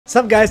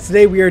What's up guys,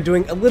 today we are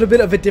doing a little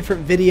bit of a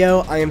different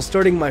video. I am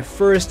starting my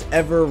first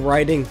ever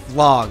writing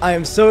vlog. I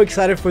am so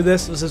excited for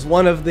this. This is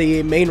one of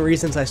the main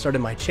reasons I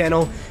started my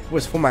channel,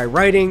 was for my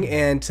writing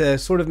and to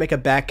sort of make a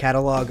back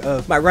catalog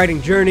of my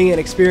writing journey and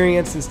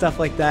experience and stuff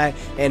like that,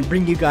 and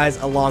bring you guys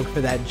along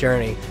for that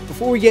journey.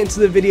 Before we get into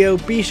the video,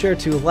 be sure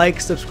to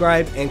like,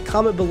 subscribe, and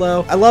comment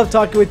below. I love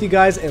talking with you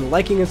guys, and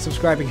liking and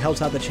subscribing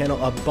helps out the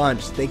channel a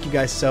bunch. Thank you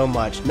guys so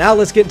much. Now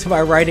let's get into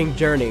my writing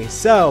journey.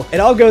 So it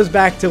all goes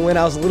back to when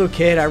I was a little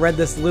kid. I read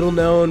this little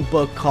known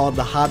book called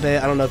The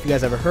Hobbit. I don't know if you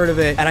guys ever heard of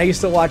it. And I used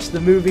to watch the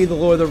movie The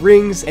Lord of the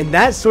Rings, and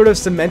that sort of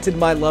cemented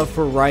my love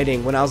for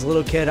writing. When I was a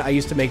little kid, I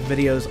used to make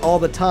videos all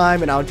the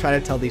time, and I would try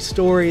to tell these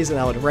stories, and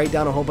I would write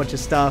down a whole bunch of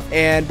stuff.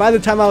 And by the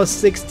time I was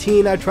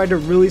 16, I tried to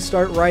really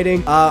start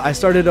writing. I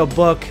started a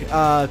book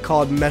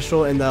called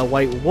Meshel and the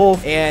White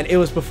Wolf, and it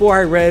was before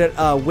I read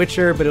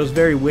Witcher, but it was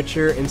very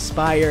Witcher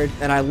inspired,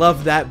 and I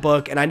loved that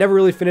book, and I never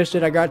really finished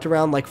it. I got to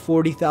around like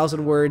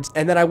 40,000 words,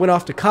 and then I went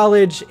off to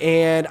college,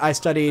 and I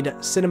studied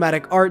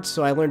cinematic arts,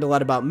 so I learned a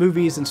lot about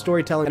movies and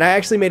storytelling, and I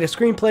actually made a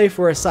screenplay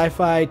for a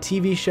sci-fi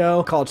TV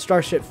show called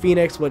Starship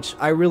Phoenix, which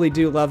I really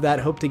do love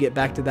that. Hope to get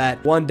back to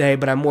that one day,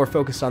 but I'm more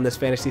focused on this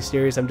fantasy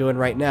series I'm doing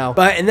right now.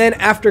 And then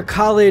after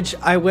college,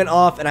 I went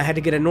off and I had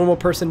to get a normal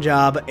person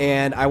job,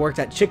 and I worked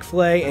at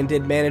Chick-fil-A and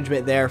did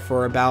management there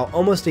for about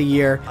almost a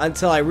year,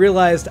 until I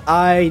realized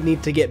I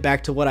need to get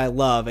back to what I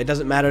love. It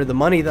doesn't matter the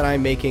money that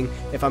I'm making.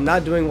 If I'm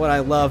not doing what I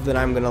love, then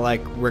I'm gonna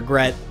like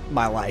regret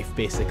my life,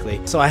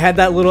 basically. So I had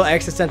that little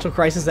existential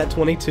crisis at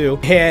 22,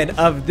 and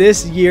of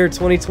this year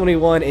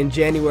 2021 in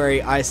January,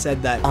 I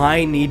said that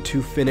I need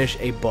to finish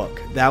a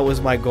book. That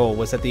was my goal,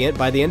 was at the end,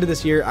 by the end of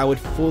this year, I would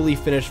fully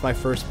finish my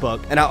first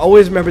book. And I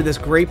always remember this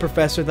great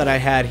professor that I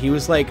had. He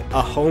was like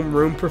a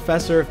homeroom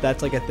professor, if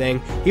that's like a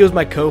thing. He was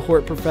my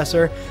cohort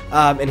professor,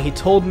 and he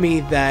told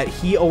me that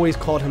he always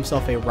called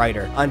himself a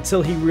writer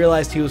until he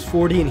realized he was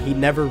 40 and he'd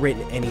never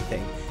written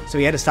anything. So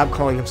he had to stop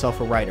calling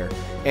himself a writer.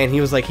 And he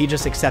was like, he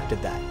just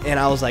accepted that. And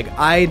I was like,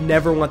 I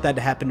never want that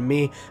to happen to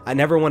me. I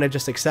never want to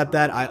just accept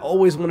that. I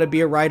always want to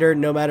be a writer,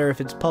 no matter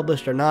if it's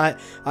published or not.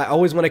 I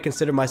always want to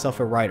consider myself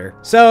a writer.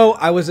 So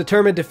I was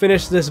determined to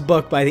finish this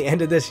book by the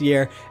end of this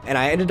year, and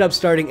I ended up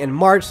starting in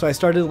March. So I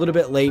started a little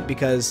bit late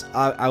because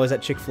I was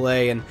at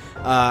Chick-fil-A, and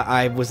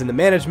I was in the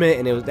management,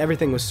 and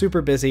everything was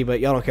super busy, but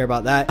y'all don't care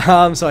about that.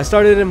 So I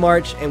started in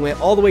March and went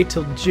all the way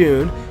till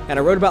June, and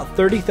I wrote about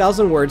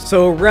 30,000 words.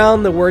 So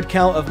around the word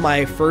count of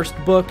my first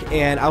book,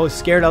 and I was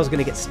scared I was going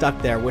to get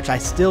stuck there, which I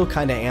still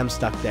kind of am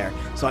stuck there.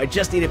 So I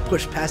just need to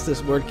push past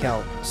this word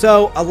count.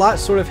 So a lot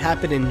sort of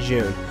happened in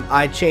June.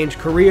 I changed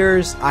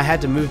careers. I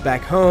had to move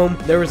back home.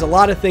 There was a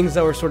lot of things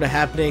that were sort of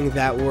happening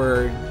that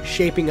were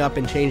shaping up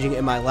and changing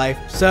in my life.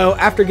 So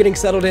after getting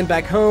settled in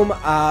back home,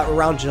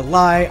 around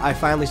July, I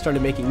finally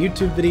started making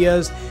YouTube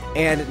videos,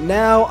 and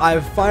now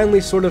I've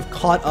finally sort of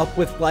caught up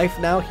with life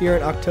now here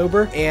in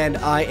October, and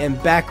I am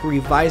back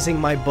revising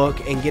my book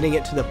and getting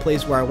it to the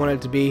place where I want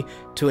it to be,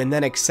 and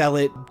then excel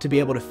it to be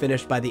able to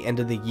finish by the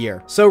end of the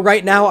year. So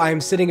right now I'm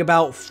sitting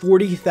about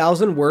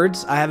 40,000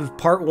 words. I have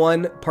part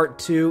 1, part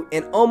 2,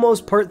 and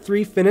almost part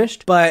 3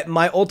 finished, but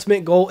my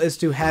ultimate goal is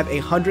to have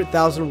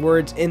 100,000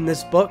 words in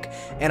this book,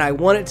 and I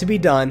want it to be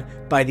done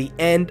by the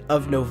end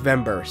of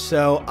November.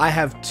 So I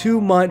have 2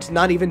 months,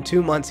 not even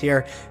 2 months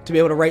here, to be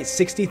able to write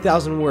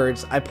 60,000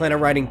 words. I plan on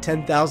writing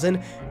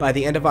 10,000 by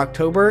the end of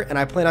October, and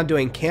I plan on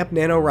doing Camp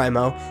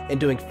NaNoWriMo and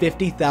doing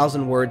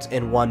 50,000 words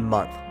in 1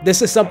 month.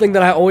 This is something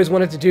that I always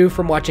wanted to do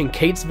from watching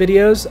Kate's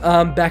videos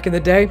back in the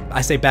day.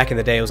 I say back in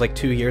the day, it was like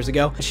 2 years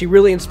ago. She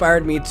really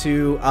inspired me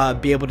to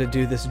be able to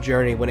do this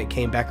journey when it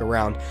came back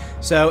around.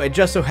 So it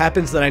just so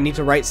happens that I need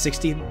to write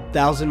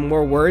 60,000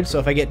 more words. So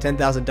if I get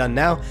 10,000 done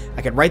now,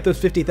 I can write those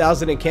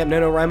 50,000 in Camp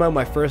NaNoWriMo,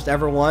 my first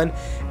ever one,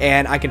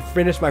 and I can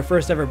finish my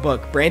first ever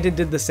book. Brandon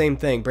did the same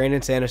thing.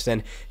 Brandon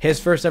Sanderson, his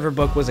first ever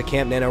book was a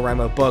Camp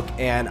NaNoWriMo book,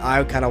 and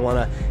I kind of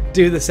want to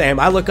do the same.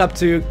 I look up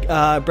to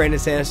Brandon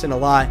Sanderson a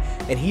lot,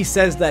 and he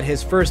says that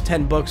his first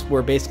 10 books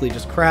were basically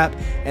just crap,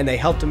 and they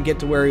helped him get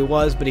to where he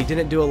was, but he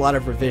didn't do a lot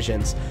of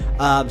revisions.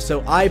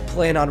 So I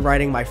plan on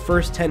writing my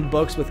first 10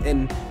 books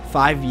within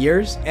 5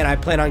 years, and I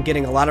plan on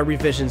getting a lot of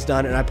revisions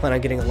done, and I plan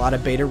on getting a lot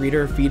of beta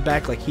reader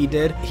feedback like he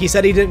did. He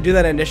said he didn't do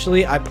that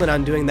initially. I plan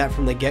on doing that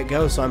from the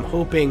get-go, so I'm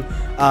hoping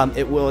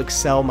it will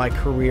excel my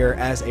career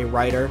as a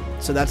writer.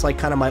 So that's like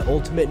kind of my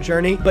ultimate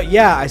journey. But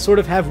yeah, I sort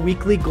of have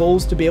weekly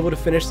goals to be able to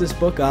finish this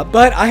book up,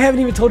 but I haven't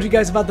even told you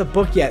guys about the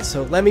book yet,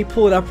 so let me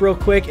pull it up real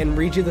quick and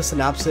read you the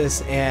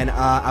synopsis, and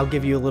I'll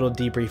give you a little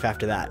debrief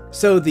after that.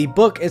 So the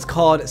book is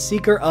called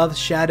Seeker of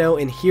Shadow,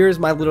 and here's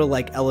my little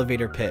like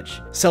elevator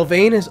pitch.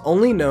 Sylvain is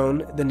only known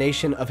the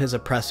nation of his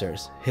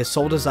oppressors. His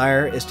sole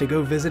desire is to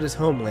go visit his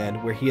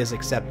homeland where he is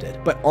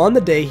accepted. But on the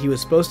day he was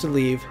supposed to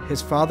leave,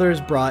 his fathers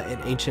brought an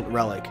ancient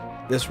relic.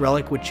 This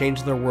relic would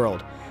change their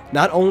world,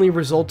 not only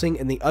resulting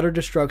in the utter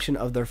destruction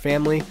of their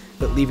family,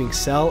 but leaving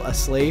Sel a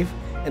slave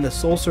and the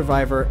sole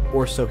survivor,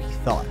 or so he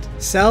thought.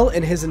 Cell,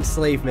 in his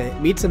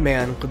enslavement, meets a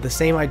man with the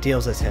same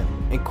ideals as him,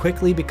 and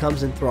quickly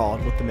becomes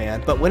enthralled with the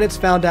man, but when it's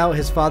found out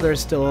his father is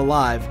still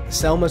alive,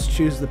 Cell must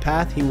choose the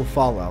path he will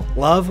follow.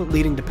 Love,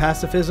 leading to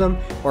pacifism,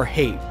 or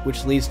hate,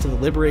 which leads to the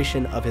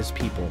liberation of his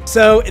people.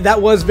 So that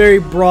was very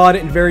broad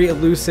and very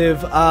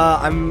elusive.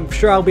 I'm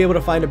sure I'll be able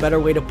to find a better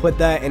way to put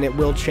that, and it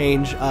will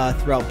change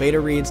throughout beta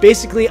reads.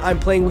 Basically, I'm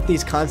playing with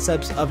these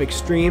concepts of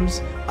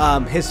extremes.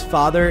 His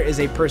father is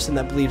a person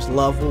that believes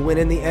love will win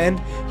in the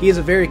end. He is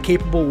a very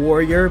capable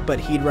warrior, but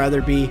he'd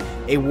rather be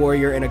a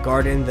warrior in a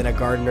garden than a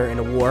gardener in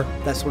a war,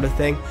 that sort of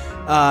thing.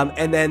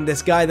 And then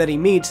this guy that he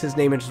meets, his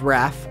name is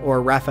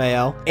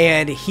Raphael,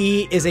 and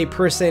he is a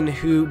person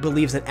who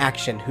believes in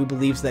action, who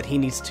believes that he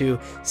needs to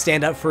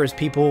stand up for his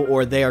people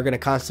or they are going to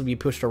constantly be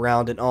pushed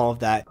around and all of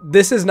that.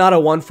 This is not a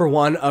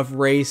one-for-one of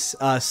race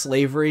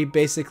slavery,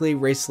 basically,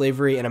 race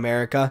slavery in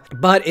America,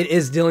 but it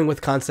is dealing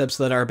with concepts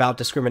that are about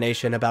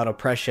discrimination, about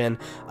oppression.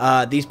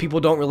 These people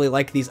don't really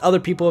like these other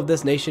people of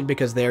this nation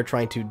because they are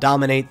trying to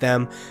dominate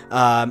them,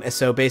 and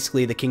so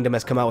basically the kingdom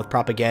has come out with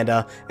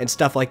propaganda and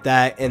stuff like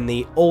that in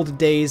the old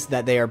days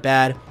that they are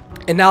bad.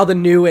 And now the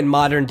new and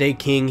modern day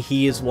king,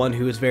 he is one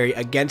who is very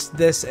against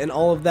this and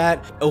all of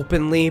that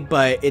openly,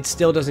 but it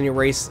still doesn't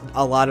erase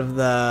a lot of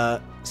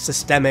the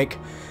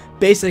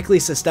basically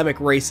systemic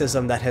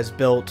racism that has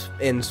built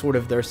in sort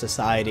of their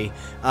society.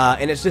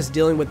 And it's just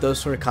dealing with those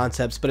sort of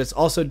concepts, but it's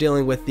also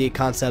dealing with the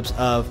concepts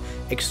of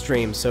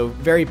extremes. So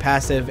very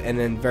passive and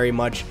then very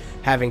much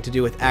having to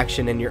do with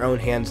action in your own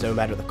hands no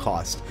matter the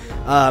cost.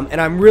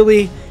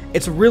 And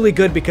it's really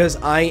good because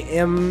I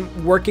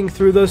am working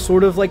through those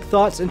sort of like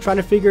thoughts and trying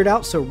to figure it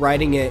out, so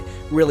writing it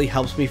really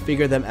helps me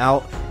figure them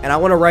out. And I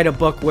want to write a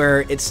book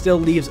where it still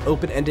leaves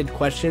open-ended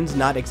questions,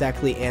 not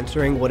exactly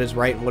answering what is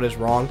right and what is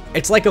wrong.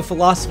 It's like a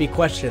philosophy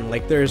question,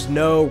 like there's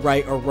no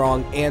right or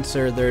wrong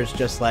answer, there's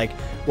just like,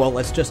 well,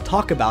 let's just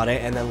talk about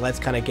it and then let's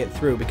kind of get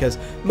through, because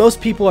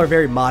most people are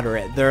very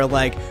moderate. They're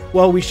like,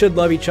 well, we should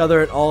love each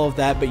other and all of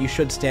that, but you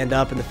should stand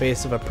up in the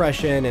face of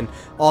oppression and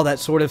all that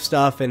sort of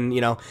stuff, and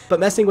you know,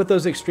 but messing with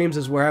those extremes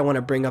is where I want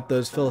to bring up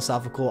those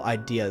philosophical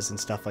ideas and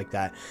stuff like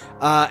that.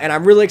 And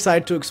I'm really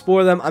excited to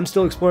explore them. I'm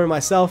still exploring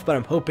myself, but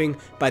I'm hoping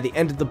by the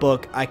end of the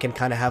book I can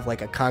kind of have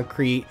like a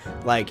concrete,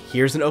 like,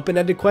 here's an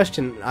open-ended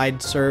question.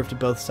 I'd served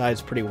both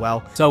sides pretty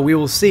well, so we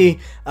will see.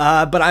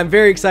 But I'm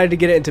very excited to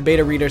get it into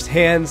beta readers'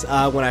 hands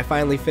when I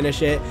finally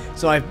finish it.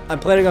 So I'm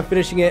planning on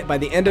finishing it by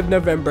the end of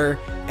November,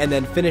 and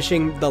then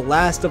finishing the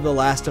last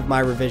of my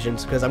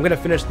revisions, because I'm going to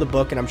finish the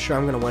book and I'm sure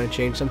I'm going to want to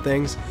change some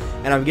things,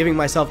 and I'm giving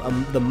myself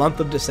the month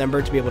of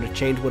December to be able to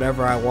change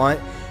whatever I want.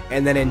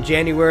 And then in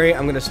January,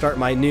 I'm going to start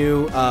my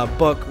new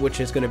book,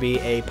 which is going to be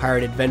a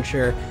pirate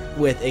adventure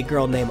with a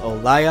girl named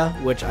Olaya,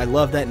 which I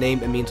love that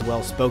name. It means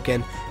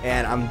well-spoken,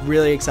 and I'm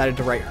really excited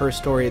to write her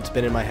story. It's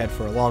been in my head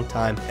for a long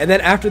time. And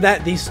then after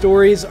that, these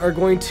stories are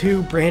going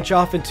to branch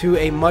off into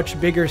a much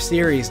bigger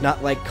series,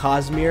 not like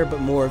Cosmere, but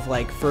more of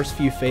like first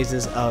few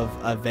phases of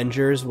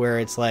Avengers, where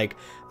it's like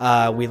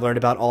we learned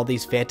about all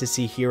these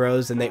fantasy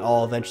heroes and they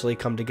all eventually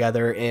come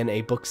together in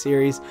a book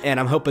series, and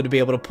I'm hoping to be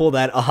able to pull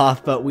that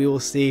off, but we will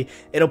see.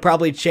 It'll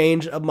probably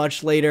change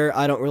much later,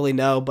 I don't really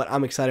know, but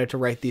I'm excited to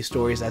write these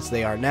stories as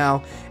they are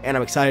now, and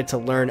I'm excited to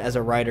learn as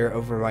a writer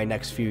over my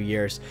next few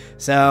years.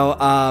 So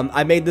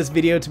I made this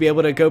video to be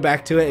able to go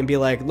back to it and be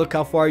like, look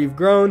how far you've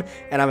grown,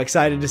 and I'm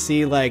excited to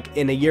see like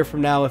in a year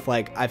from now if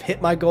like I've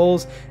hit my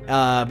goals,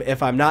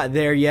 if I'm not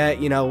there yet,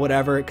 you know,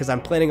 whatever, because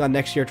I'm planning on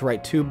next year to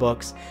write 2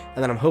 books,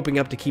 and then I'm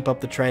hoping to keep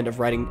up the trend of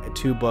writing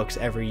 2 books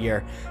every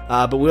year,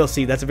 but we'll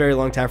see. That's a very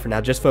long time for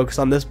now. Just focus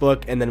on this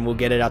book and then we'll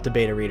get it out to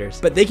beta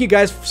readers. But thank you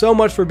guys so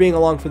much for being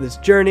along for this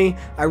journey.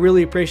 I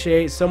really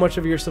appreciate so much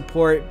of your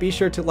support. Be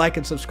sure to like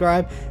and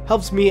subscribe,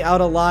 helps me out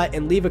a lot,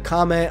 and leave a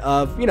comment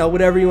of, you know,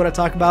 whatever you want to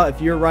talk about,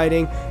 if you're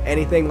writing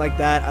anything like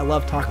that. I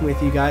love talking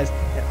with you guys,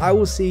 and I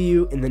will see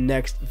you in the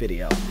next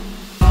video.